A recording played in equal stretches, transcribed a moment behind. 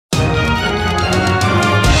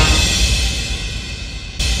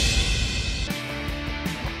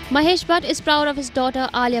Mahesh Bhatt is proud of his daughter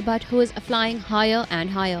Alia Bhatt, who is flying higher and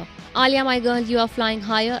higher. Alia, my girl, you are flying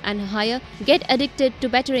higher and higher. Get addicted to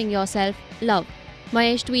bettering yourself. Love.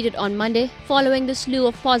 Mahesh tweeted on Monday following the slew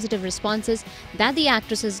of positive responses that the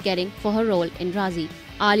actress is getting for her role in Raazi.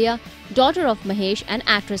 Alia, daughter of Mahesh and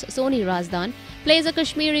actress Soni Razdan, plays a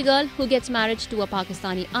Kashmiri girl who gets married to a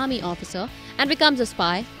Pakistani Army officer and becomes a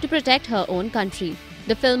spy to protect her own country.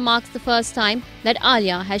 The film marks the first time that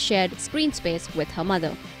Alia has shared screen space with her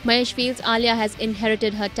mother. Mahesh feels Alia has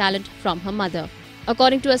inherited her talent from her mother.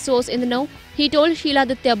 According to a source in the know, he told Sheila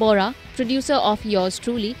Bora, producer of Yours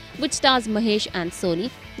Truly, which stars Mahesh and Soni,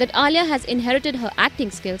 that Alia has inherited her acting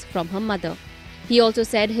skills from her mother. He also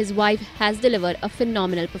said his wife has delivered a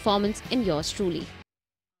phenomenal performance in Yours Truly.